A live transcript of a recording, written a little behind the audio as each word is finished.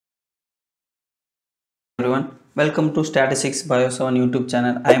Everyone, welcome to Statistics Bios on YouTube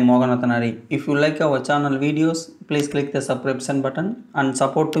channel. I am Moganathanari. If you like our channel videos, please click the subscription button and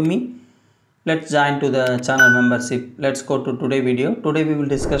support to me. Let's join to the channel membership. Let's go to today video. Today we will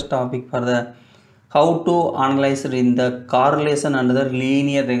discuss topic for the how to analyze in the correlation and the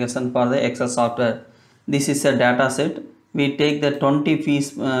linear regression for the Excel software. This is a data set. We take the 20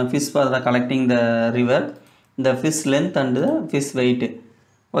 fish for the collecting the river, the fish length and the fish weight.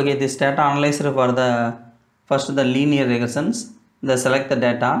 Okay, this data analyzer for the first the linear regressions. The select the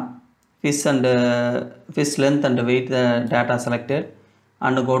data, fish and fish length and weight the data selected,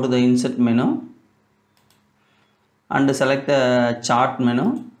 and go to the insert menu and select the chart menu.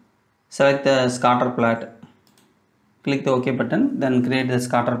 Select the scatter plot. Click the OK button. Then create the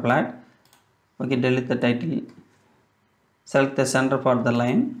scatter plot. Okay, delete the title. Select the center for the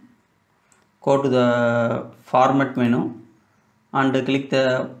line. Go to the format menu and click the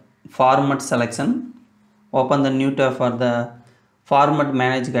format selection. Open the new tab for the format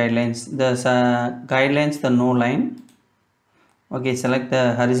manage guidelines. The guidelines the no line. Okay, select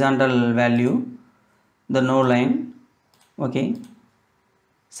the horizontal value, the no line. Okay,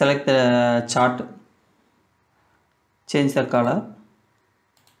 select the chart, change the color,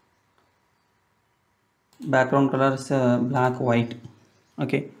 background color is black white.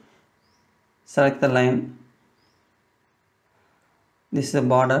 Okay, select the line. This is the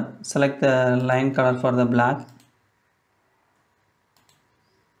border. Select the line color for the black.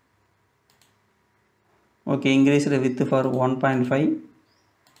 Okay, increase the width for 1.5.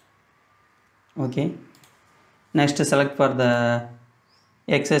 Okay, next select for the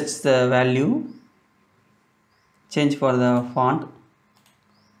XH the value, change for the font,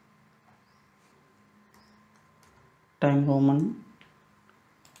 Time Roman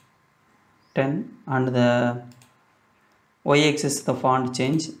 10, and the y-axis the font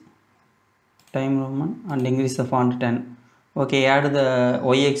change, Time Roman, and increase the font 10. Okay, add the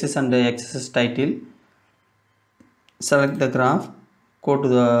y-axis and the x-axis title. Select the graph, go to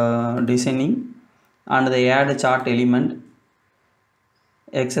the designing and the add chart element,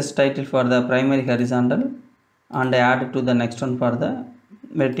 x-axis title for the primary horizontal and add to the next one for the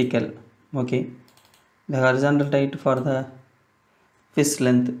vertical. Okay, the horizontal title for the fish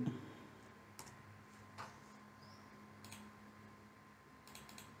length.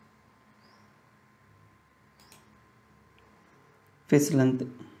 Fish length.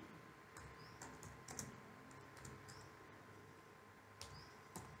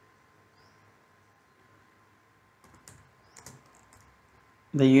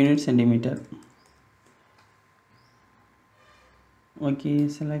 The unit centimeter. Okay,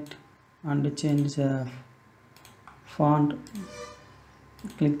 select and change the font.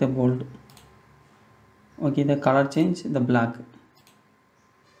 Click the bold. Okay, the color change the black.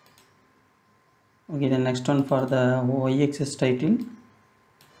 Okay, the next one for the y-axis title,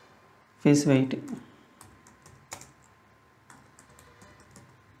 fish weight,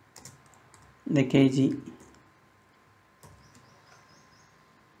 the kg.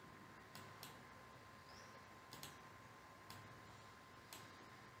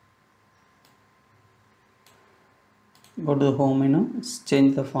 Go to the home menu,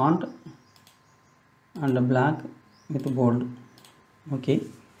 change the font and the black with bold. Okay,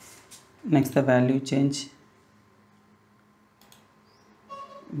 next the value change,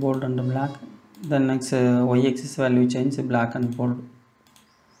 bold and black. Then next y-axis value change black and bold.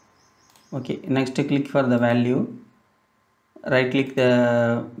 Okay, next click for the value, right click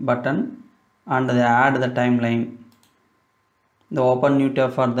the button and add the timeline. The open new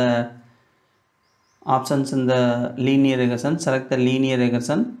tab for the options in the linear regression. Select the linear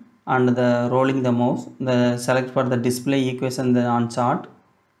regression and the rolling the mouse. The select for the display equation on chart.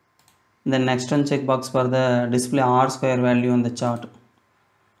 The next one checkbox for the display R square value on the chart.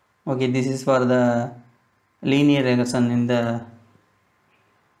 Okay, this is for the linear regression in the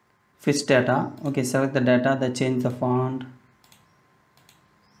fish data. Okay, select the data, the change the font,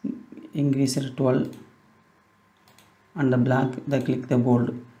 increase it 12 and the black, the click the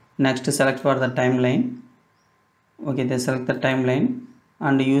bold. Next select for the timeline. Okay, they select the timeline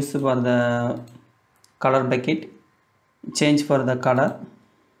and use for the color bucket, change for the color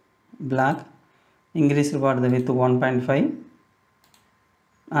black, increase for the width 1.5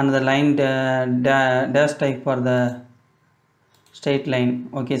 and the line dash type for the straight line.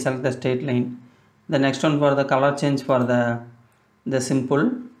 Okay, select the straight line. The next one for the color change for the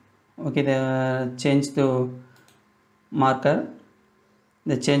simple. Okay, the change to marker,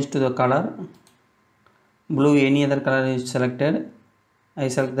 the change to the color blue. Any other color is selected. I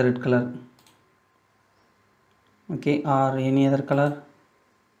select the red color. Okay, or any other color.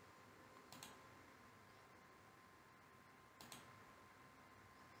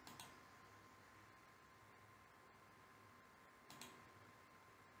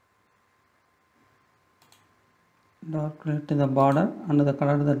 dark red the border and the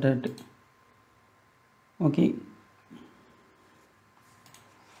color the red. Okay,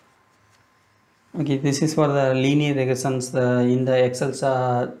 this is for the linear regressions in the Excel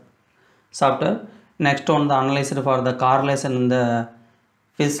software. Next one, the analyzer for the correlation in the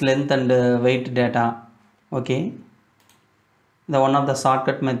fish length and weight data. Okay, the one of the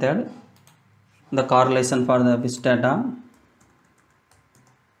shortcut method, the correlation for the fish data.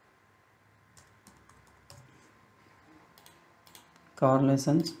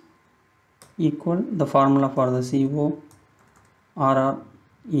 Correlations equal the formula for the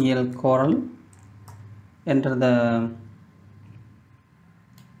CORREL coral. Enter the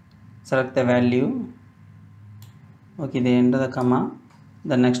select the value. Okay, they enter the comma,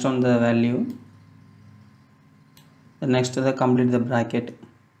 the next one the value, the next the complete the bracket.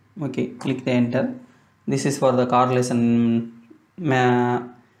 Okay, click the enter. This is for the correlation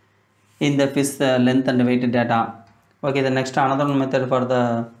in the fish length and weight data. Okay, the next another method for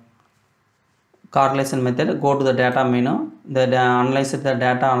the correlation method, go to the data menu, the analyze the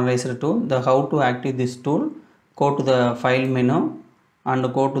data analyzer tool, the how to active this tool, go to the file menu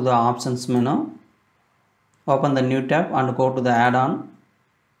and go to the options menu, open the new tab and go to the add-on.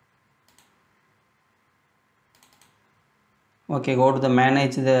 Okay, go to the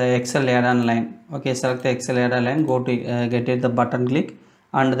manage the Excel add-on line. Okay, select the Excel add-on line, go to get it the button click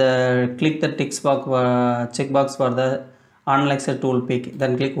and the click the checkbox for the analyzer tool pick,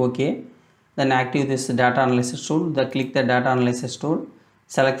 then click OK. Then active this data analysis tool, the click the data analysis tool,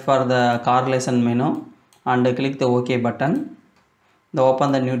 select for the correlation menu and click the OK button. The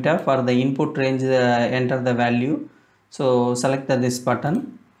open the new tab for the input range, enter the value. So select this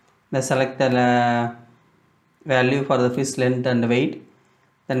button, the select the value for the fish length and weight,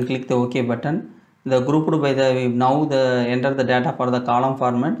 then click the OK button. The grouped by the now the enter the data for the column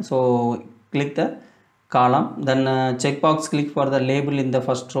format, so click the column, then checkbox click for the label in the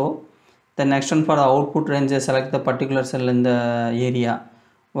first row. The next one for the output range, select the particular cell in the area.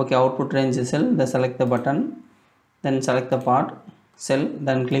 Okay, output range cell, the select the button, then select the part cell,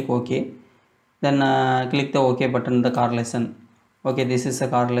 then click OK, then click the OK button, the correlation. Okay, this is a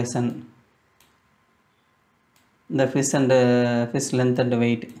correlation, the fish and fish length and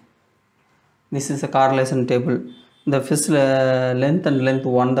weight. This is a correlation table, the fish length and length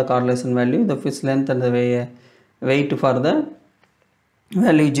 1 the correlation value, the fish length and the weight for the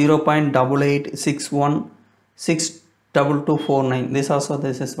value 0.886162249. This also,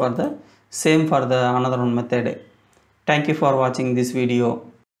 this is for the same for the another one method. Thank you for watching this video.